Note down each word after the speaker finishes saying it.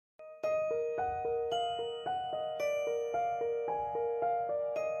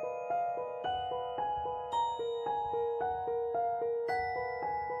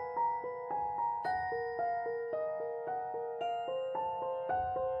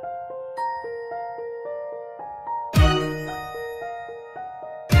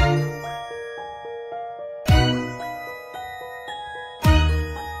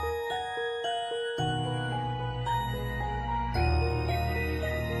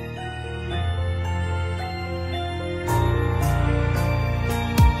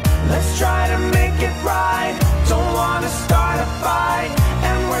it right. Don't wanna start a fight,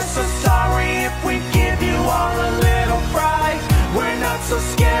 and we're so sorry if we give you all a little fright. We're not so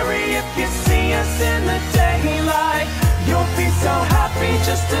scary if you see us in the daylight. You'll be so happy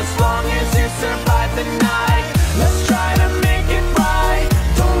just as long as you survive the night. Let's try to make it right.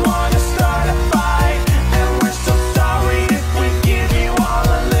 Don't wanna start a fight, and we're so sorry if we give you all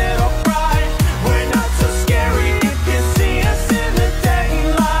a little fright. We're not so scary if you see us in the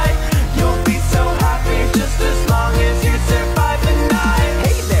daylight. You'll be so happy just as long as you survive the night.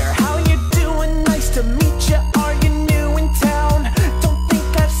 Hey there, how you doing? Nice to meet you. Are you new in town? Don't think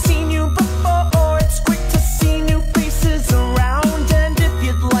I've seen you before. It's great to see new faces around, and if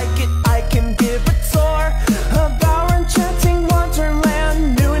you'd like it, I can give a tour of our enchanting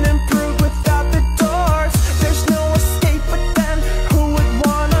wonderland, new and improved without the doors. There's no escape, but then who would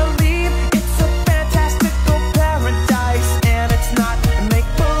wanna leave? It's a fantastical paradise, and it's not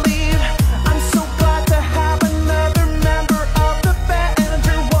make-believe. I'm so glad to have another member of the band.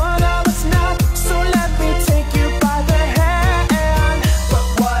 You're one of us now, so let me take you by the hand. But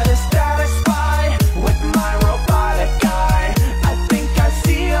what is that I spy with my robotic eye? I think I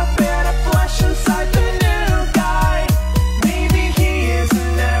see a bit of flesh inside the new guy. Maybe he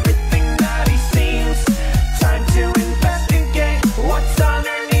isn't everything that he seems. Time to investigate what's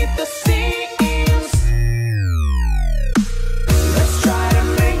underneath the scenes. Let's try to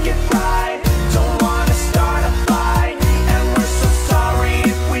make it right. Don't wanna start a fight, and we're so sorry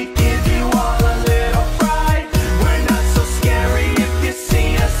if we give you all a little fright. We're not so scary if you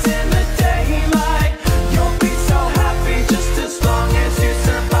see us in the daylight. You'll be so happy just as long as you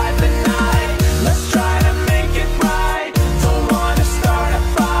survive the night. Let's try to make it right. Don't wanna start a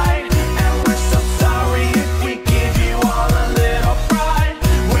fight, and we're so sorry if we give you all a little fright.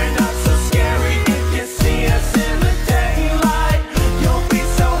 We're not so scary if you see us in the daylight. You'll be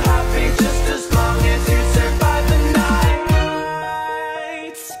so happy just as long as you survive the night.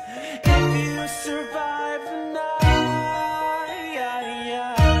 If you survive the night,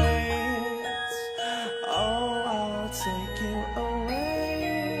 oh, I'll take you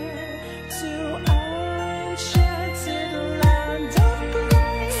away to our enchanted land of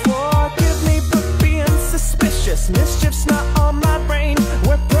grace. Forgive me for being suspicious. Mischief's not on my brain.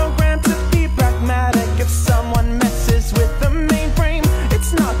 We're programmed to be pragmatic. If someone messes with the mainframe,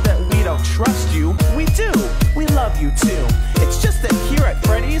 it's not that we don't trust you. We do. We love you too. It's just that here at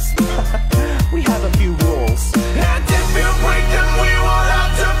Freddy's, we have a few rules. And if you break them, we will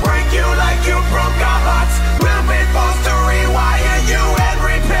have to break you like you broke our hearts. We'll be forced to rewire you and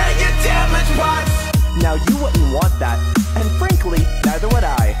repair your damaged parts. Now you wouldn't want that, and frankly, neither would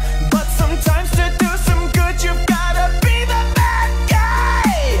I. But sometimes to do some good, you've gotta be the bad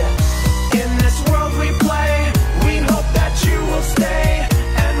guy. In this world we play, we hope that you will stay,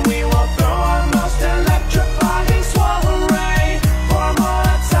 and we will throw our most electrifying swallow ray. For more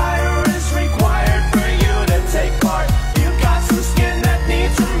attire is required for you to take part. You got some skin that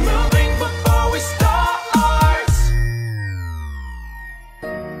needs removing before we start.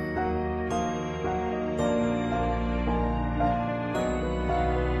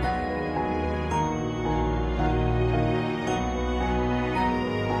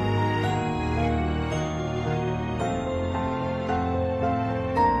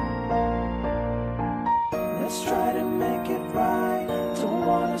 Let's try to make it right. Don't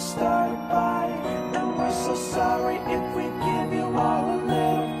wanna start a fight, and we're so sorry if we give you all a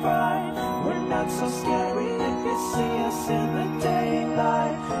little fright. We're not so scary if you see us in the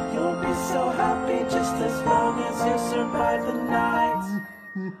daylight. You'll be so happy just as long as you survive the night.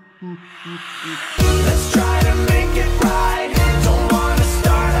 Let's try to make it right. Don't wanna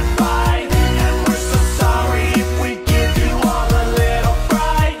start a fight, and we're so sorry if we give you all a little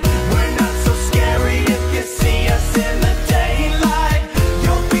fright. We're not so scary if you see us in the daylight.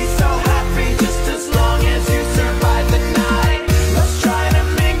 You'll be so happy just as long as you survive the night. Let's try to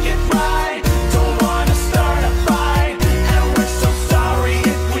make it right. Don't wanna start a fight, and we're so sorry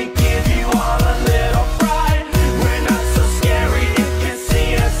if we give you all a little fright. We're not so scary if you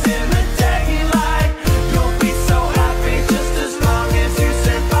see us in the daylight. You'll be so happy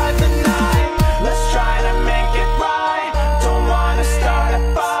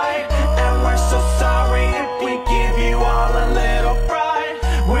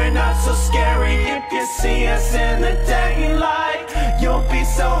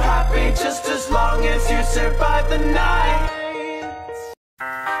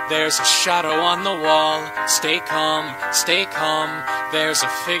There's a shadow on the wall. Stay calm, stay calm. There's a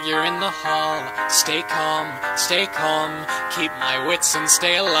figure in the hall. Stay calm, stay calm. Keep my wits and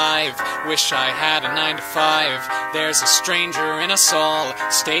stay alive. Wish I had a 9 to 5. There's a stranger in us all.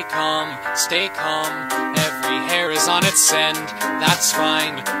 Stay calm, stay calm. Every hair is on its end. That's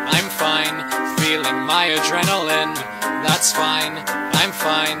fine, I'm fine. Feeling my adrenaline. That's fine, I'm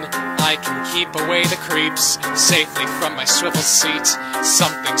fine. I can keep away the creeps safely from my swivel seat.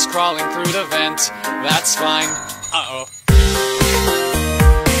 Something's crawling through the vent. That's fine. Uh-oh.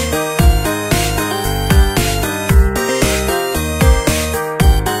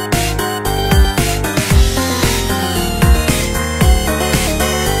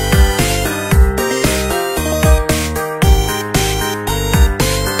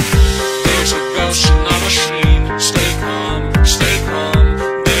 There's a ghost in the machine. Stay calm, stay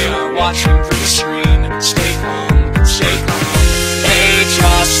calm. They are watching through the screen. Stay calm, stay calm. They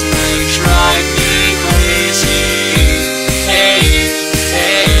just may drive me crazy. Hey,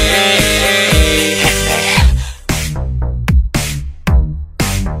 hey, hey, hey.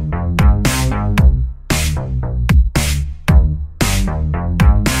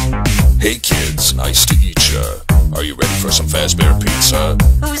 Hey kids, nice to eat ya. Are you ready for some Fazbear pizza?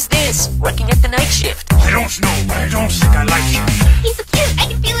 Who's this? Working at the night shift. I don't know, but I don't think I like him. He's so cute, I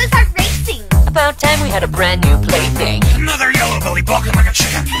can feel his heart racing. About time we had a brand new plaything. Another yellow belly balking like a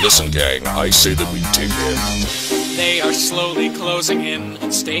chicken. Listen gang, I say that we dig in. They are slowly closing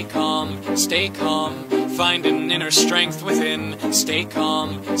in. Stay calm, stay calm. Find an inner strength within. Stay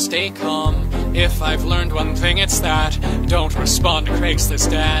calm, stay calm. If I've learned one thing, it's that don't respond to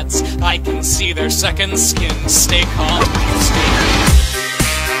Craigslist ads. I can see their second skin. Stay calm, stay calm.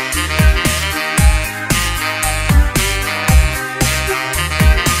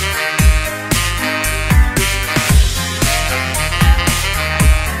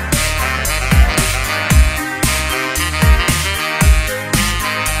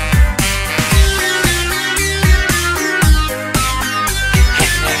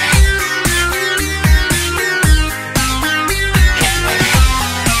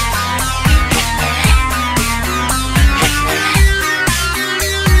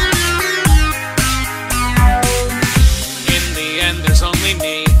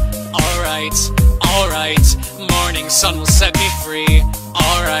 Sun will set me free.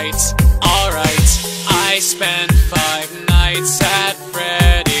 Alright, alright. I spent 5 nights at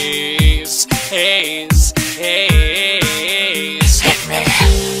Freddy's. Haze, haze.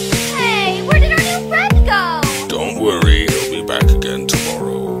 Hey, where did our new friend go? Don't worry, he'll be back again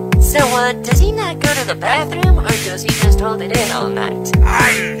tomorrow. So does he not go to the bathroom, or does he just hold it in all night?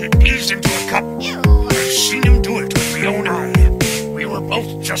 I eased into a cup. Ew. I've seen him do it with my own eye. We were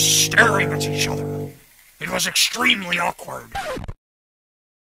both just staring at each other. It was extremely awkward.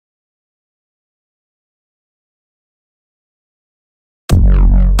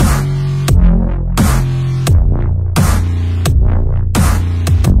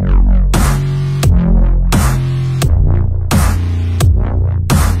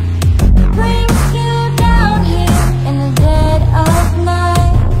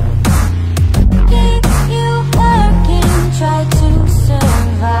 Try to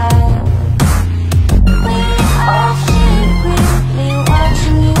survive. We're all secret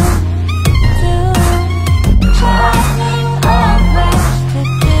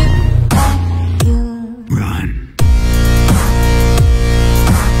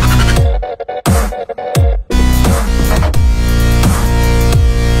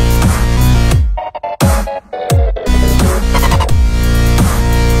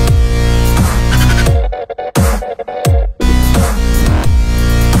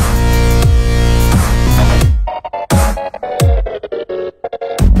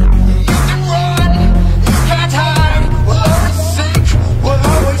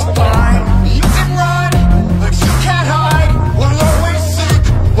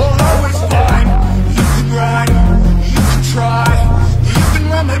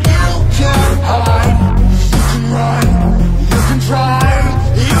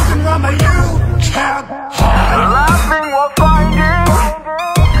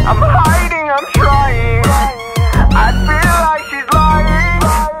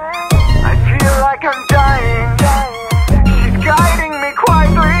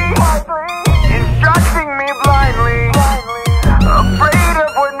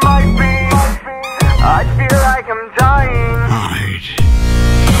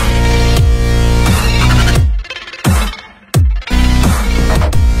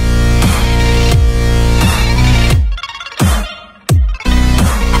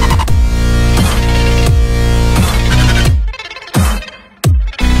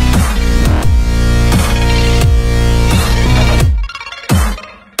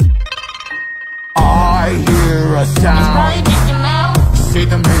see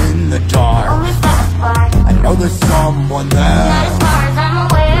them in the dark. I know there's someone there. Not as far as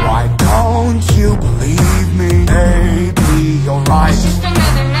I'm aware. Why don't you believe me? Maybe you're right, It's just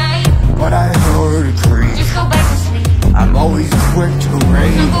another night. but I heard a creak. Just go back to sleep. I'm always quick to So go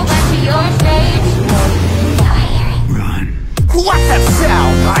rage. back to your stage. What's that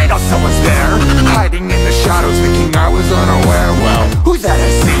sound? I know someone's there, hiding in the shadows, thinking I was unaware. Well, who's that I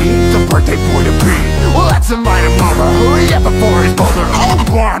see? The birthday boy to be. Well, let's invite him over. Yeah, before he's bolder. Oh,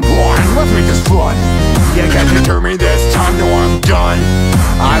 blind, let's make this fun. You can't deter me this time, no, I'm done.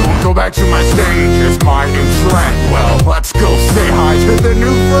 I won't go back to my stage, it's my new trend. Well, let's go say hi to the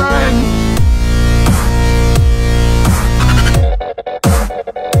new friend.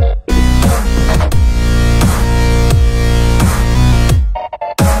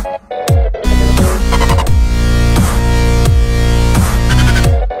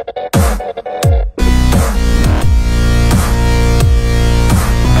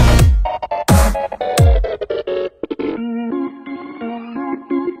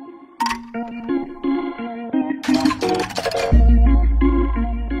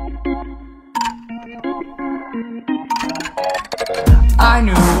 I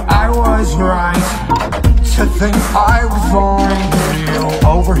knew I was right to think I was fine with you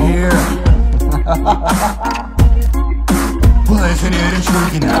over here. Well, isn't it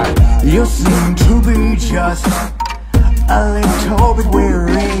intriguing that you seem to be just a little bit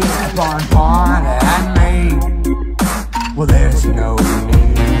weary of Bon and me? Well, there's no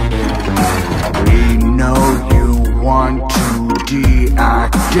need. We know you want to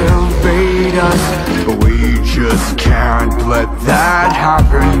deactivate us, but we just can't let that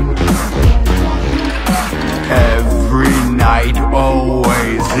happen. Every night,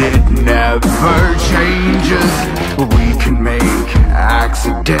 always, it never changes. We can make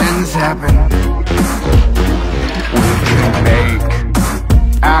accidents happen. We can make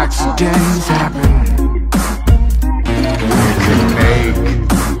accidents happen. We can make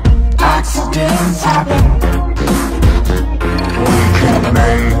accidents happen. We can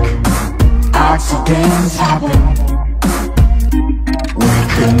make accidents happen. We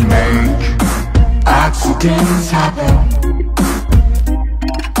can make accidents happen.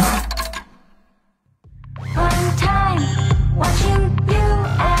 One time, watching you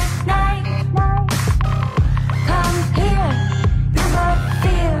at night. Come here, you might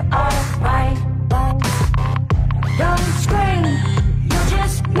feel alright. Don't scream, you'll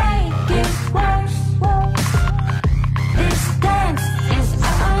just make it worse. This dance is an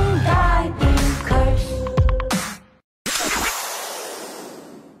undying curse.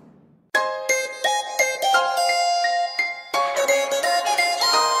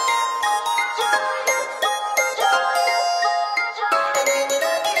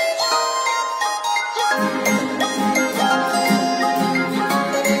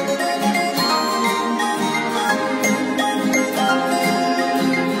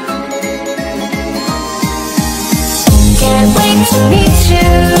 Can't wait to meet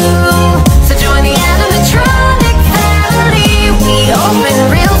you. So join the animatronic family. We open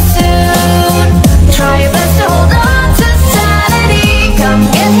real soon. Try your best to hold on to sanity. Come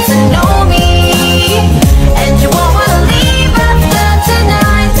get to know me, and you won't wanna leave after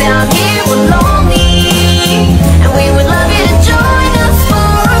tonight. Down here we're lonely, and we would love you to join us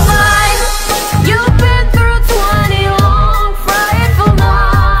for a ride. You've been through 20 long, frightful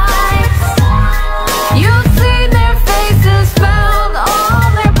nights. You've seen their faces, felt all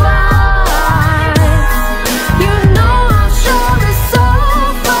their bites. You know I'm sure it's so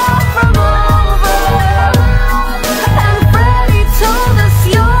far from over. And Freddie told us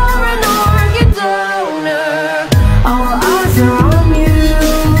you're an organ donor. All eyes are on you.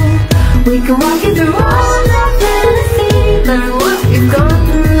 We can walk you through all that fantasy, learn what you've gone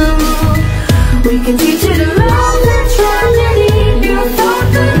through. We can teach you to love the tragedy. You thought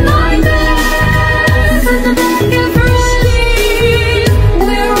the nightmares and the dead get ready.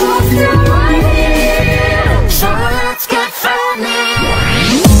 We're all still right here, so let's get funny.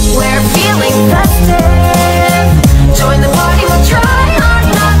 We're feeling festive. Join the party, we'll try hard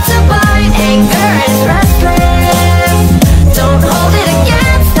not to bite. Anger is restless. Don't hold it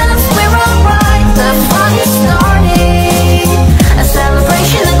against us, we're alright. The fun is starting. A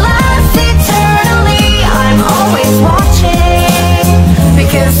celebration that lasts eternally. I'm always watching,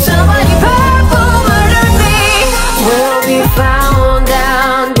 because somebody purple murdered me. We'll be found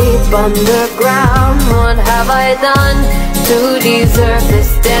down deep underground. What have I done to deserve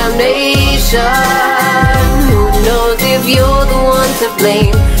this damnation? Who knows if you're the one to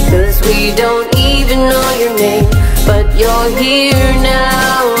blame? 'Cause we don't even know your name. But you're here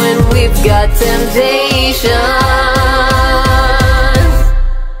now, and we've got temptations.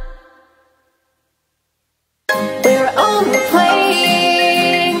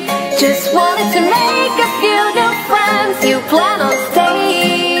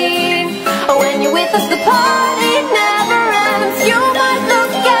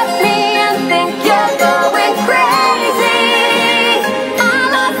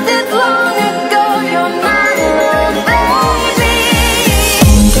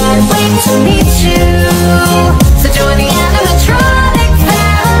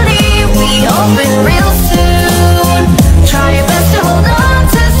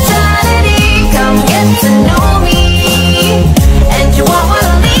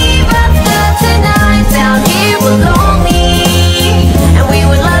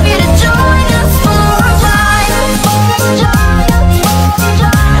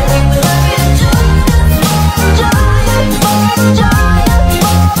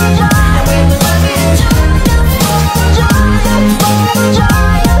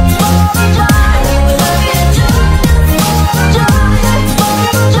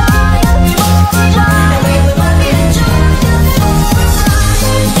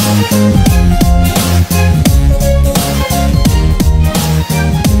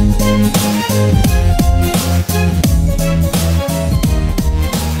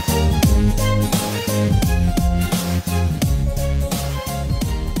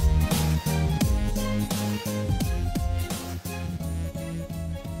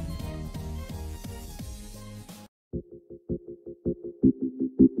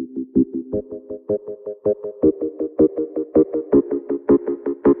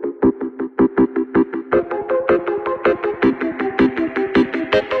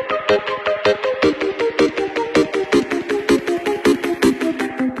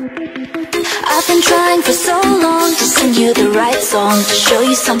 you the right song to show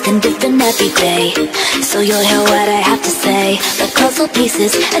you something different every day. So you'll hear what I have to say, like puzzle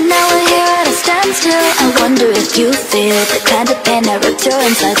pieces. And now we're here at a standstill. I wonder if you feel the kind of pain that ripped your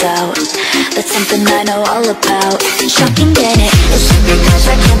insides out. That's something I know all about. Shocking, ain't it? It's just because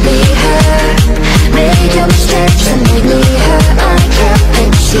I can't be her. Made your mistakes and made me her. I can't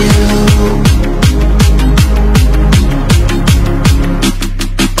fix you.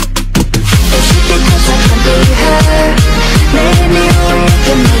 Because I can't be her. Made me weak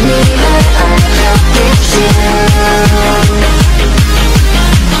and made me hurt. I can't fix you.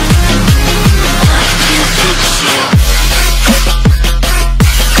 I can't fix you.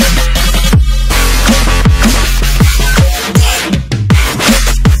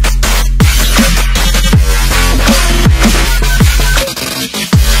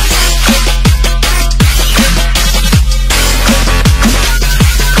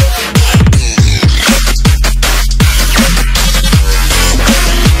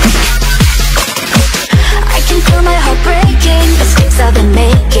 I've been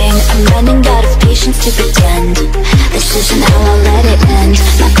making, I'm running out of patience to pretend. This isn't how I'll let it end.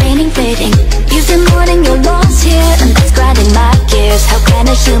 My painting fading, you've been mourning your loss here, and that's grinding my gears. How can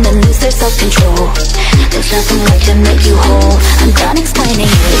a human lose their self-control? There's nothing left to make you whole. I'm done explaining.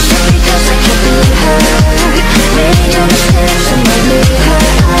 It's just because I can't be her. Made your mistakes and made me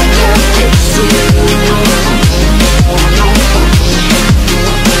hurt. I can't fix you.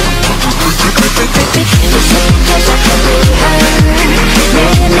 It's just because I can't be her.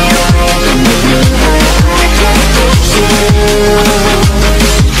 Made me awake and made me hurt. I can't fix you.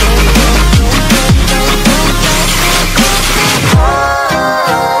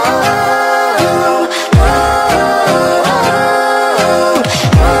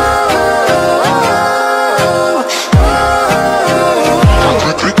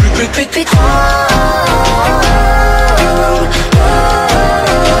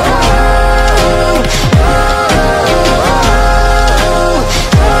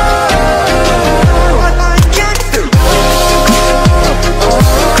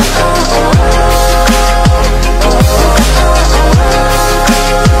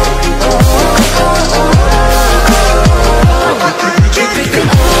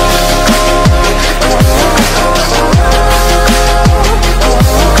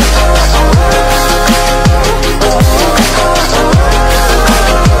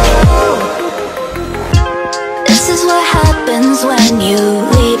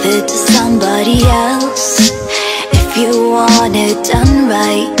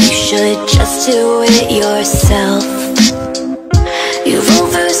 Do it yourself. You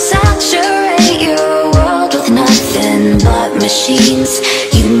oversaturate your world with nothing but machines.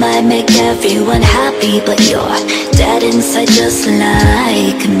 You might make everyone happy, but you're dead inside just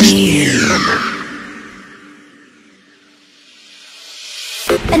like me.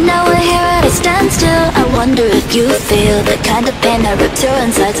 And now we're here at a standstill. I wonder if you feel the kind of pain that ripped your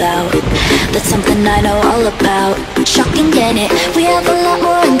insides out. That's something I know all about. Shocking, ain't it? We have a lot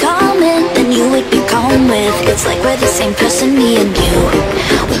more in common than you would be calm with. It's like we're the same person, me and you.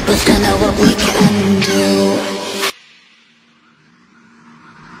 We both don't know what we can do.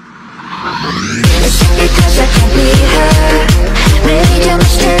 It's because I can't be her. Made your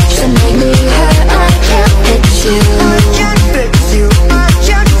mistakes and made me hurt. I can't fix you. I can't fix you. I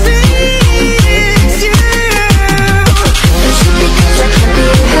can't fix you. It's because I can't be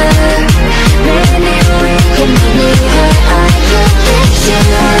her. Made me weak and made me hurt. I can't fix you.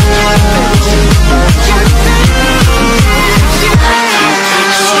 I can't fix you. I can't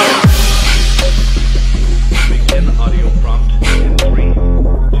fix you. Begin audio prompt in 3, 2,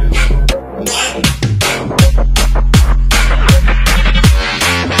 1.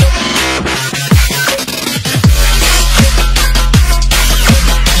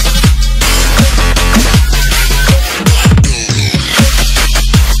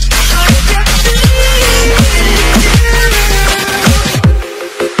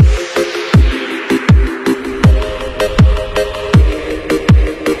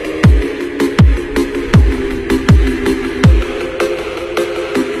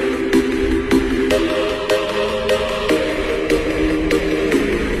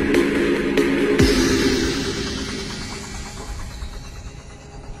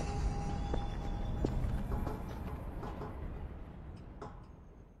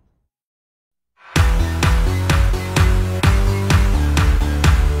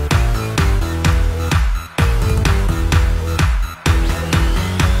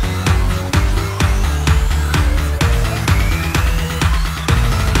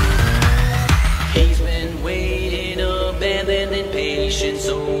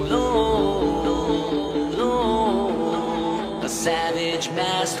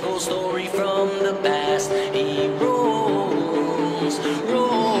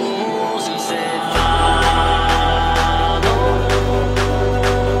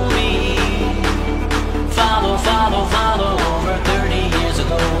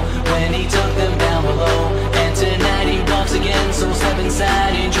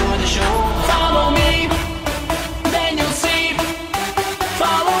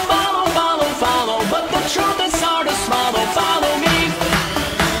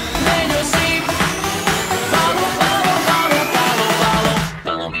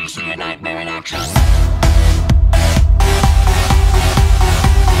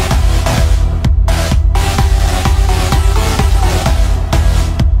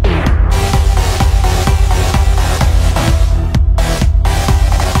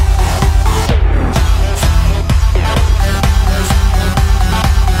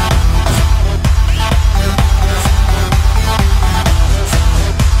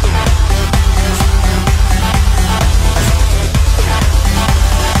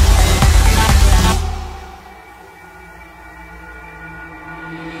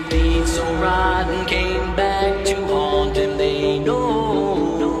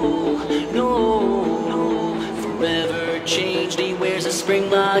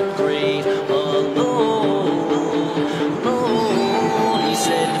 my grave alone. He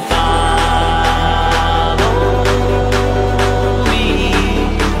said, follow me.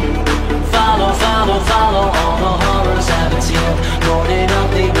 Follow, follow, follow. All the horrors haven't sealed. Boarded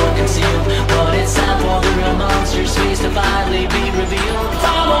up, they were concealed. But it's time for the real monster's face to finally be revealed.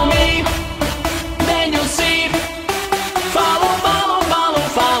 Follow me, then you'll see. Follow, follow, follow,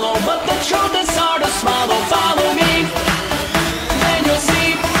 follow. But the truth is hard to swallow. Follow me, then you'll see.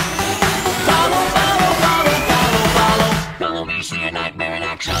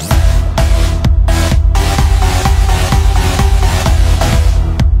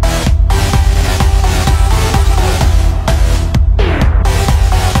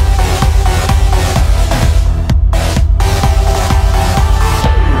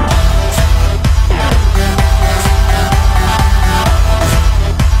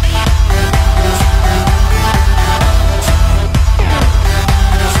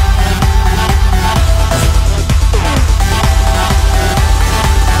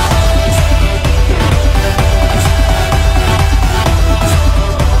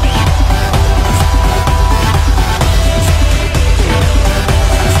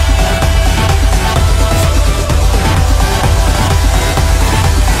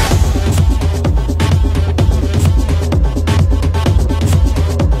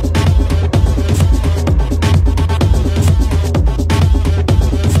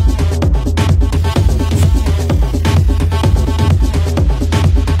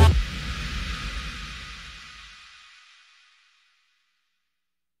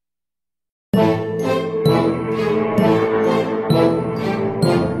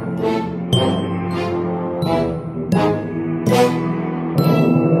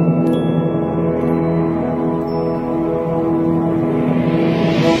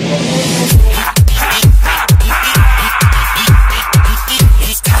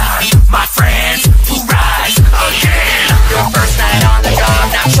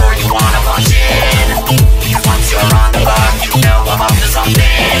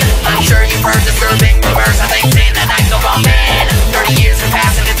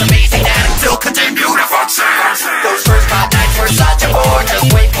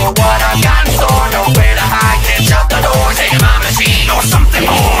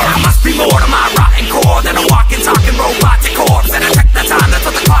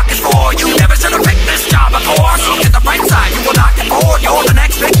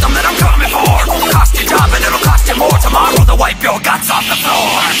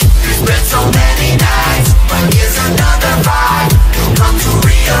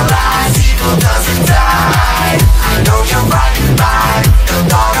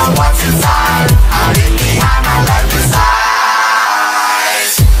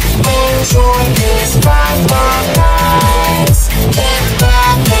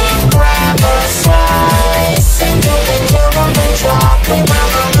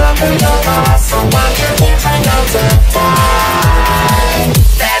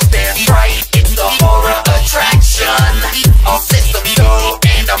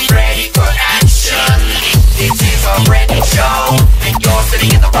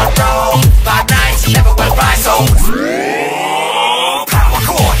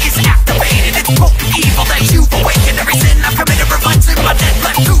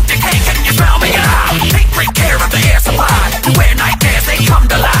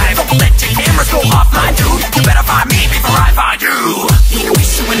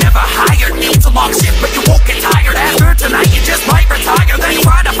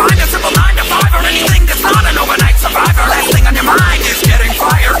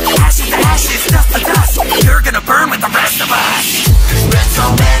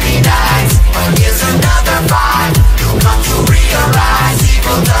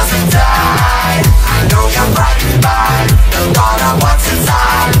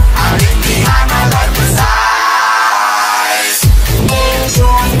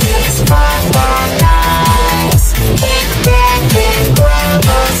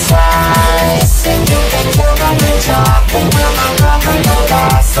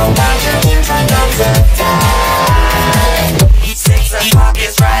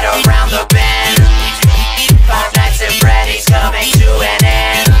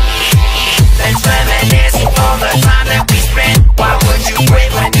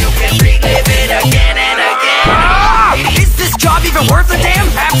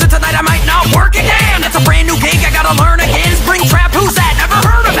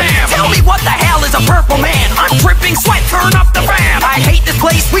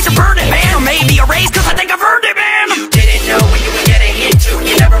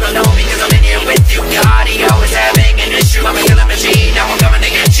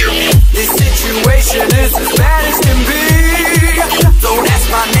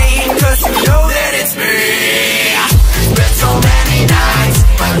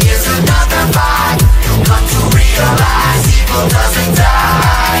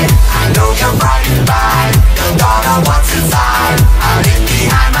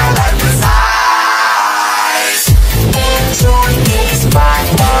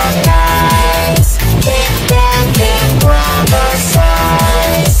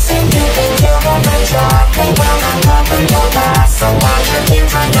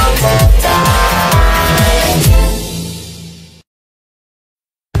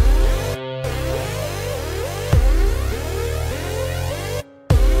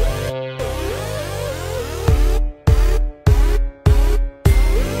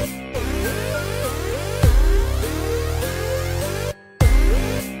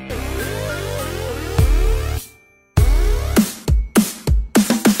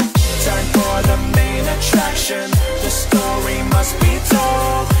 attraction. The story must be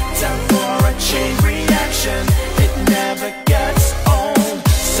told. Time for a chain reaction. It never gets old.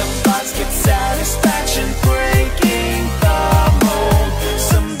 Some bots get satisfaction breaking the mold.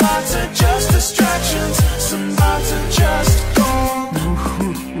 Some bots are just distractions. Some bots are just gold.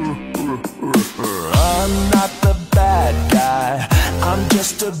 I'm not the bad guy, I'm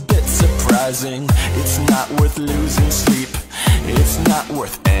just a bit surprising. It's not worth losing sleep, it's not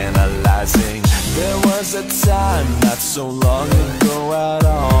worth analyzing. There was a time not so long ago at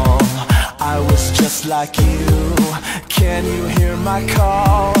all, I was just like you. Can you hear my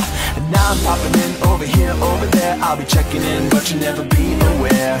call? And now I'm popping in over here, over there. I'll be checking in, but you'll never be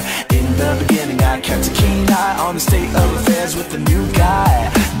aware. In the beginning I kept a keen eye on the state of affairs with the new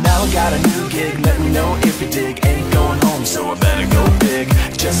guy. Now I got a new gig, let me know if you dig. Ain't going home, so I better go big.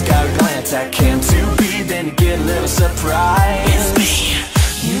 Just got a glance at Cam 2B, then you get a little surprise. It's me.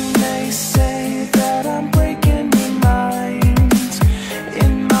 You may say that I'm breaking your mind.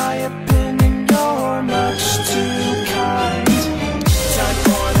 In my opinion, you're much too kind. Time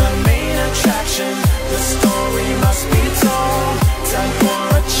for the main attraction. The story must be told. Time for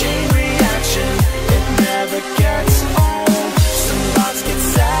a chain reaction. It never gets old. Some bots get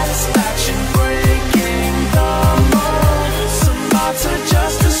satisfaction breaking the mold. Some bots are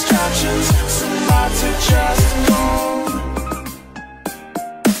just distractions. Some bots are just gold.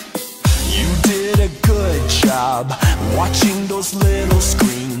 You did a good job watching those little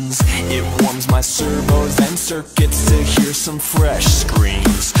screens. It warms my servos and circuits to hear some fresh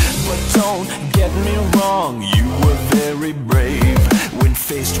screams. But don't get me wrong, you were very brave. When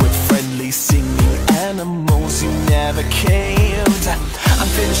faced with friendly singing animals, you never caved. I'm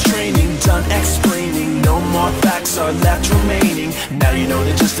finished training, done explaining. No more facts are left remaining. Now you know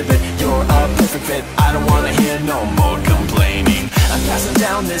the gist of it, you're a perfect fit. I don't wanna hear no more complaining. I'm passing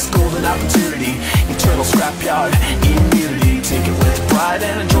down this golden opportunity. Eternal scrapyard immunity. Take it with pride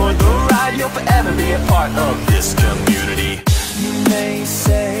and enjoy the ride. You'll forever be a part of this community. You may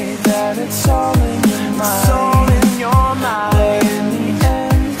say that it's all in your mind. It's all in your mind. But in the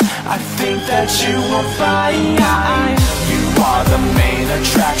end, I think that you will find you are the main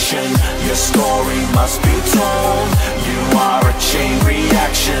attraction. Your story must be told. You are a chain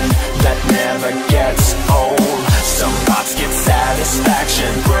reaction that never gets old. Some bots get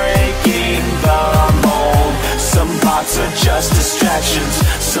satisfaction breaking the mold. Some bots are just distractions.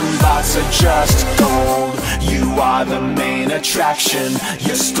 Some bots are just gold. You are the main attraction.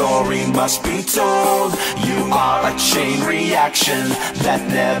 Your story must be told. You are a chain reaction that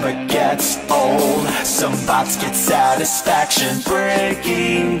never gets old. Some bots get satisfaction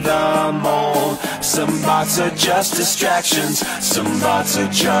breaking the mold. Some bots are just distractions. Some bots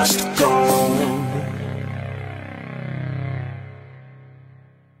are just gold.